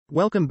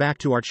Welcome back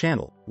to our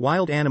channel,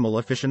 Wild Animal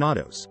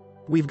Aficionados.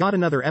 We've got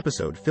another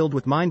episode filled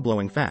with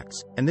mind-blowing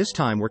facts, and this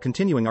time we're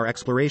continuing our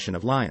exploration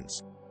of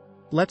lions.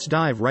 Let's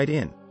dive right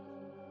in.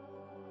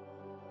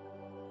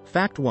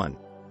 Fact 1.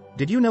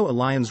 Did you know a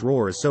lion's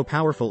roar is so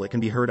powerful it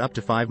can be heard up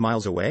to 5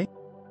 miles away?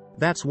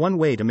 That's one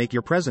way to make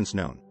your presence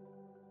known.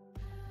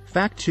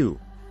 Fact 2.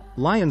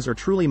 Lions are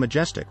truly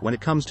majestic when it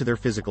comes to their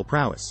physical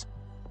prowess.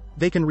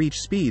 They can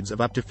reach speeds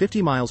of up to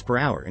 50 miles per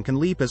hour and can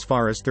leap as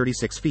far as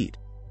 36 feet.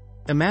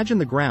 Imagine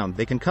the ground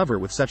they can cover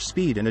with such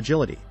speed and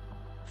agility.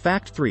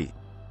 Fact 3.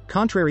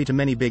 Contrary to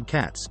many big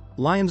cats,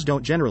 lions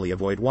don't generally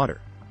avoid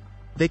water.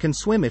 They can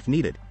swim if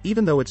needed,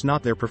 even though it's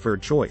not their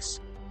preferred choice.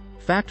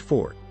 Fact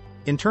 4.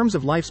 In terms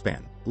of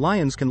lifespan,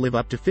 lions can live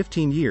up to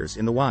 15 years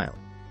in the wild.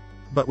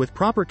 But with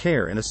proper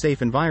care and a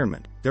safe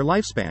environment, their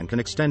lifespan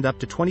can extend up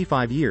to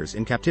 25 years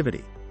in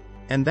captivity.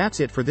 And that's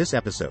it for this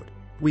episode.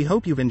 We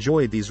hope you've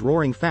enjoyed these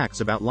roaring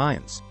facts about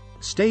lions.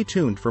 Stay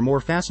tuned for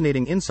more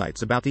fascinating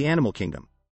insights about the animal kingdom.